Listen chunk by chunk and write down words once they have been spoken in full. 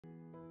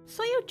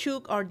So you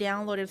took or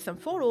downloaded some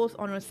photos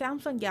on your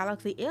Samsung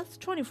Galaxy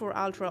S24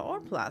 Ultra or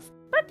Plus,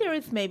 but there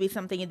is maybe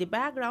something in the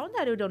background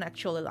that you don't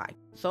actually like.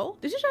 So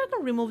this is how you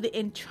can remove the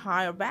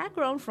entire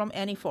background from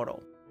any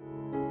photo.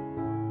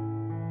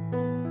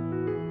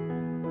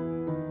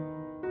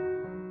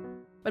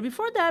 But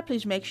before that,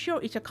 please make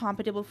sure it's a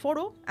compatible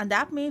photo, and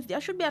that means there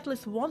should be at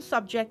least one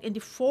subject in the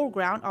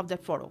foreground of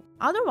that photo.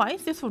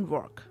 Otherwise, this won't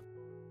work.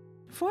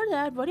 For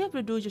that, what you have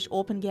to do is just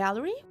open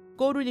Gallery,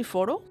 go to the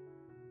photo,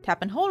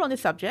 tap and hold on the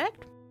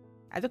subject.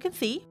 As you can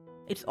see,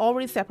 it's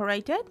already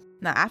separated.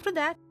 Now after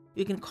that,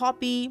 you can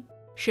copy,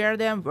 share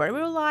them wherever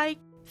you like,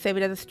 save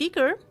it as a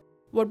sticker.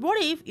 But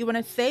what if you want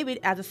to save it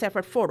as a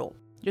separate photo?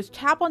 Just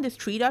tap on this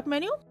three-dot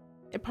menu.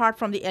 Apart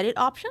from the edit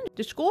option,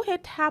 just go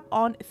ahead, tap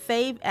on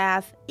save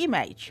as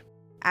image,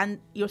 and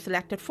your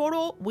selected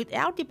photo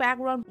without the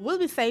background will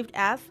be saved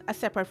as a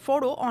separate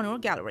photo on your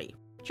gallery,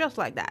 just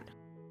like that.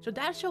 So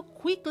that's how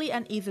quickly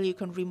and easily you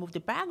can remove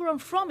the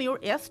background from your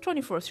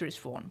S24 series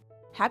phone.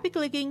 Happy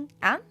clicking,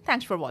 and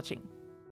thanks for watching.